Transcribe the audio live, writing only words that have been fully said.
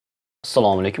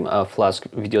Assalomu alaykum. Flask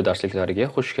video darsliklariga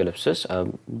xush kelibsiz.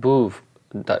 Bu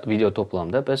video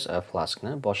to'plamida biz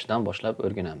Flaskni boshidan boshlab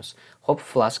o'rganamiz. Xo'p,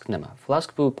 Flask nima?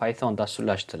 Flask bu Python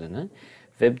dasturlash tilini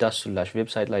veb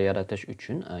saytlar yaratish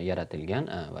uchun yaratilgan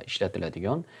va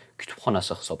ishlatiladigan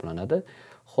kutubxonasi hisoblanadi.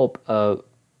 Xo'p,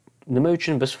 nima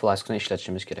uchun biz Flaskni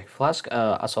ishlatishimiz kerak? Flask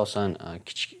asosan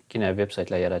kichkina veb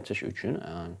saytlar yaratish uchun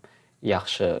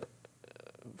yaxshi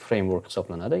framework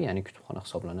hisoblanadi, ya'ni kutubxona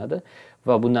hisoblanadi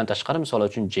va bundan tashqari misol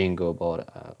uchun Django bor.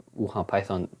 U ham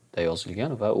Pythonda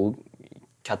yozilgan va u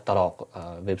kattaroq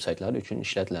veb saytlar uchun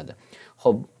ishlatiladi.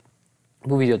 Xo'p,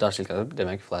 bu video darsliklarda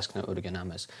demak Flaskni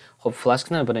o'rganamiz. Xo'p,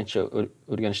 Flaskni birinchi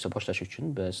o'rganishda boshlash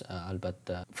uchun biz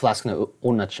albatta Flaskni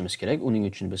o'rnatishimiz kerak. Uning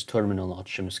uchun biz terminalni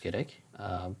ochishimiz kerak.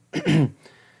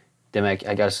 Demak,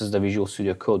 agar sizda Visual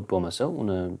Studio Code bo'lmasa,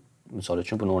 uni misol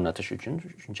uchun buni o'rnatish uchun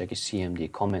shunchaki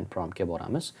cmd command promptga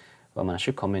boramiz va mana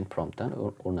shu command promptdan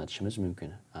o'rnatishimiz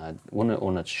mumkin. Uni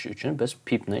o'rnatish uchun biz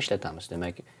pipni ishlatamiz.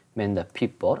 Demak, menda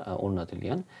pip bor,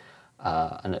 o'rnatilgan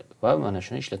va mana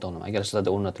shuni ishlata olaman. Agar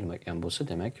sizlarda o'rnatilmagan bo'lsa,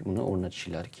 demak, buni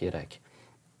o'rnatishinglar kerak.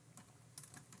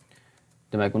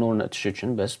 Demak, buni o'rnatish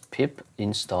uchun biz pip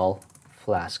install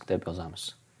flask deb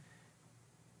yozamiz.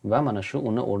 Va mana shu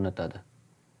uni o'rnatadi.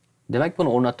 Demak, buni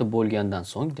o'rnatib bo'lgandan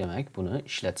so'ng, demak, buni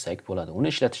ishlatsak bo'ladi. Uni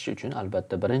ishlatish uchun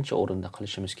albatta birinchi o'rinda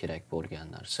qilishimiz kerak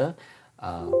bo'lgan narsa,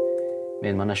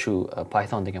 men mana shu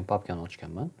Python degan papkani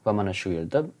ochganman va mana shu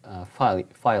yerda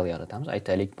fayl yaratamiz.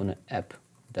 Aytaylik, buni app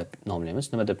deb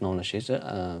nomlaymiz. Nima deb nomlashingiz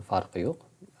farqi yo'q.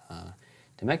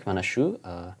 Demak,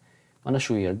 mana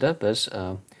shu yerda biz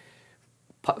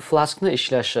Flaskni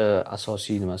ishlash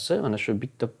asosiy nimasi, mana shu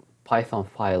bitta Python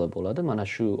fayli bo'ladi. Mana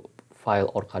shu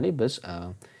fayl orqali biz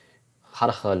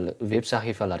har xil veb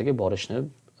sahifalarga borishni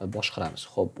boshqaramiz.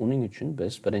 Xo'p, uning uchun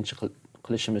biz birinchi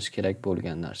qilishimiz kerak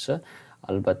bo'lgan narsa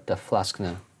albatta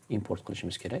Flaskni import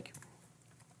qilishimiz kerak.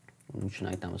 Uning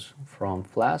uchun aytamiz from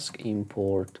Flask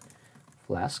import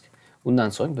Flask.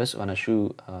 Undan so'ng biz mana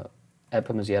shu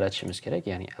appimizni yaratishimiz kerak,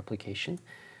 ya'ni application.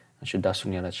 Shu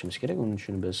dasturni yaratishimiz kerak. Uning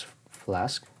uchun biz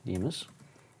Flask deymiz.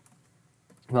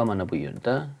 Va mana bu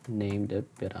yerda name deb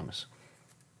beramiz.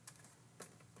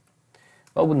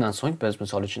 Va bundan so'ng biz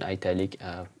misol uchun aytaylik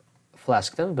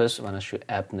Flaskda biz mana shu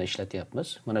appni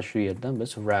ishlatyapmiz. Mana shu yerdan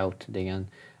biz route degan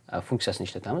funksiyasini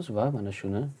ishlatamiz va mana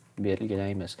shuni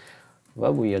belgilaymiz.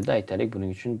 Va bu yerda aytaylik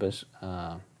buning uchun biz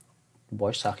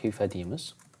bosh sahifa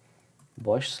deymiz.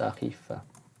 Bosh sahifa.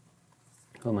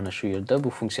 Va mana shu yerda bu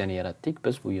funksiyani yaratdik.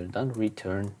 Biz bu yerdan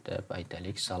return deb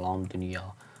aytaylik salom dunyo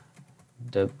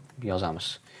deb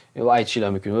yozamiz. Va aytishlar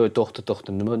mumkin,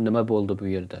 to'xta, nima bo'ldi bu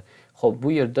yerda? Xo'p,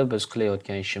 bu yerda biz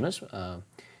qilayotgan ishimiz,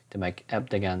 demak,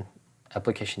 app degan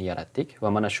application yaratdik va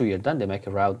mana shu yerdan demak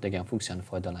route degan funksiyani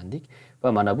foydalandik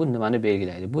va mana bu nimani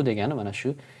belgilaydi? Bu degani mana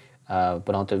shu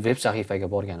bironta veb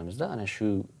sahifaga borganimizda ana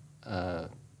shu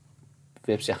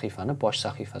veb sahifani bosh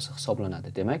sahifasi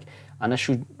hisoblanadi. Demak, ana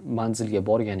shu manzilga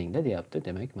borganingda deyapti,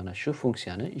 demak, mana shu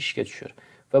funksiyani ishga tushir.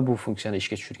 Va bu funksiyani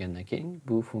ishga tushirgandan keyin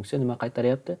bu funksiya nima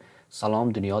qaytaryapti?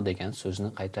 Salom dunyo degan so'zni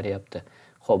qaytaryapti.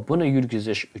 Xo'p, buni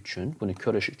yurgizish uchun, buni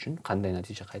ko'rish uchun, qanday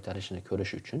natija qaytarishini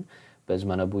ko'rish uchun biz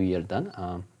mana bu yerdan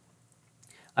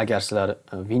agar sizlar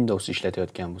Windows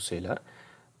ishlatayotgan bo'lsanglar,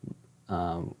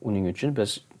 uning uchun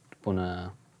biz buni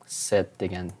set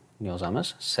degan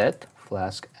yozamiz. Set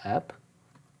Flask app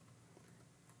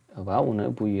va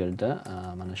uni bu yerda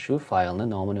mana shu faylni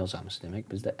nomini yozamiz.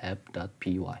 Demak, bizda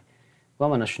app.py. Va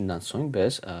mana shundan so'ng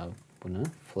biz buni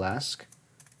Flask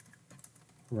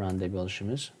run deb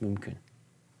yozishimiz mumkin.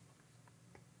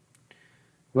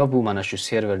 Va bu mana shu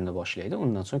serverni boshlaydi.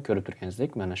 Undan so'ng ko'rib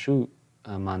turganingizdek, mana shu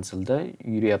manzilda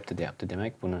yuryapti deyapti.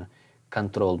 Demak, buni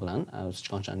kontrol bilan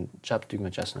sichqonchaning chap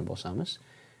tugmachasini bosamiz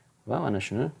va mana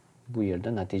shuni bu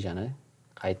yerda natijani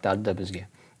qaytardi bizga.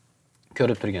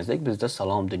 Ko'rib turganingizdek, bizda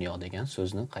salom dunyo degan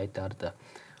so'zni qaytardi.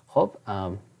 Xo'p,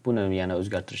 buni yana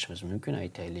o'zgartirishimiz mumkin.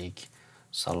 Aytaylik,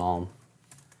 salom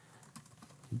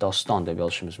doston deb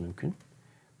yozishimiz mumkin.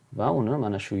 Va uni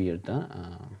mana shu yerda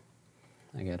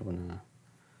agar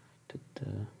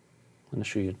mana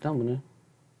shu yerdan buni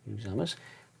yurgizamiz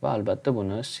va albatta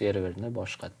buni serverni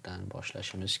boshqatdan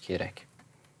boshlashimiz kerak.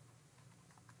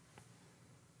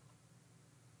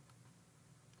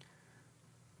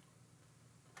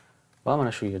 Va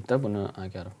mana shu yerda buni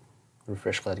agar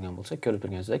refresh qiladigan bo'lsak, ko'rib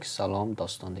turganingizdek, salom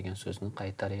doston degan so'zni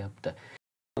qaytaryapti.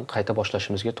 Qayta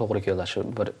boshlashimizga to'g'ri keladi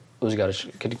bir o'zgarish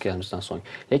kiritganimizdan so'ng.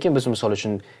 Lekin biz misol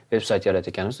uchun veb sayt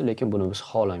yaratayotganimizda, lekin buni biz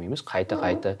xohlamaymiz. Qayta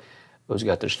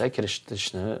o'zgartirishlar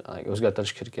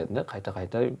o'zgartirish kiritganda qayta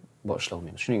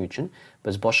boshlayolmaymiz. Shuning uchun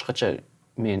biz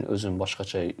men o'zim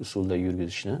boshqacha usulda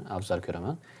yurgizishni afzal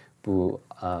ko'raman bu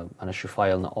mana shu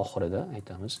faylni oxirida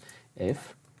aytamiz f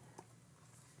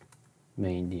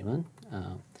main deyman.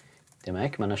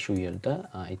 Demak, mana shu yerda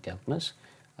aytyapmiz.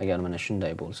 Agar mana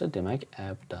shunday bo'lsa, demak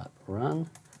app.run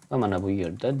va mana bu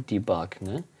yerda debug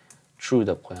ni true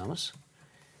deb qo'yamiz.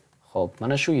 Xo'p,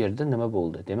 mana shu yerda nima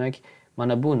bo'ldi? Demak,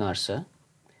 mana bu narsa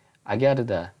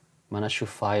agarda mana shu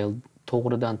fayl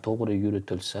to'g'ridan to'g'ri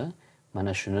yuritilsa,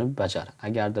 mana shuni bajar.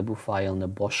 Agarda bu faylni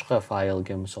boshqa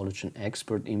faylga, misol uchun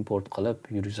export import qilib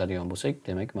yurgizadigan bo'lsak,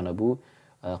 demak mana bu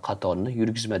qatorni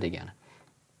yurgizma degani.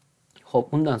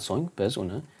 Xo'p, undan so'ng biz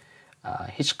uni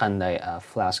hech qanday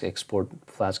Flask export,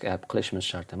 Flask app qilishimiz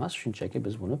shart emas. Shunchaki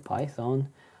biz buni Python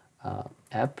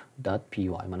app.py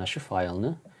mana shu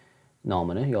faylni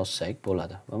nomini yozsak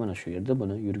bo'ladi va mana shu yerda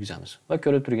buni yurgizamiz. Va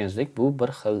ko'rib turganingizdek, bu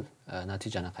bir xil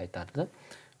natijani qaytardi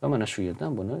va mana shu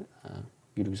yerdan buni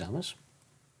yurgizamiz.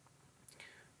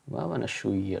 Va mana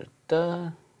shu yerda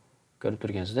ko'rib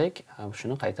turganingizdek,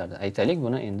 shuni qaytardi. Aytaylik,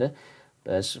 buni endi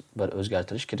biz bir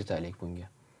o'zgartirish kiritaylik bunga.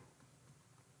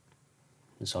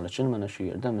 Misol uchun mana shu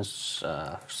yerda biz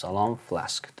salom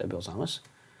Flask deb yozamiz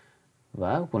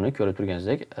va buni ko'rib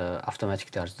turganingizdek, avtomatik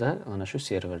tarzda mana shu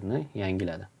serverni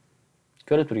yangiladi.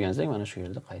 Ko'rib turganingizdek, mana shu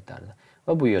yerda qaytardi.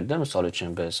 Va bu yerda misol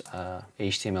uchun biz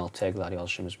HTML taglar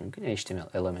yozishimiz mumkin. HTML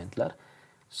elementlar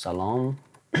salom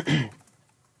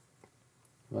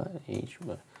va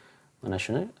mana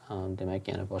shuni demak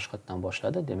yana boshqatdan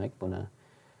boshladi. Demak, buni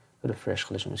refresh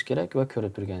qilishimiz kerak va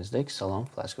ko'rib turganingizdek, salom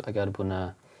Flask. Agar buni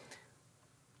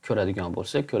ko'radigan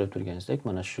bo'lsak, ko'rib turganingizdek,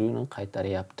 mana shuni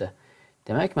qaytaryapti.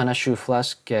 Demak, mana shu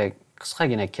Flaskga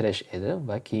qisqagina kirish edi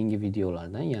va keyingi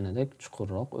videolardan yanada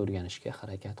chuqurroq o'rganishga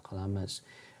harakat qilamiz.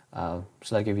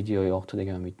 Sizlarga video yoqdi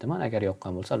degan umiddaman. Agar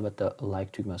yoqqan bo'lsa, albatta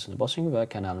like tugmasini bosing va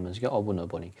kanalimizga obuna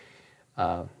bo'ling.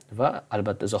 Va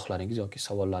albatta izohlaringiz yoki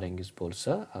savollaringiz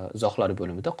bo'lsa, izohlar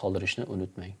bo'limida qoldirishni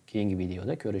unutmang. Keyingi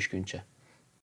videoda ko'rishguncha.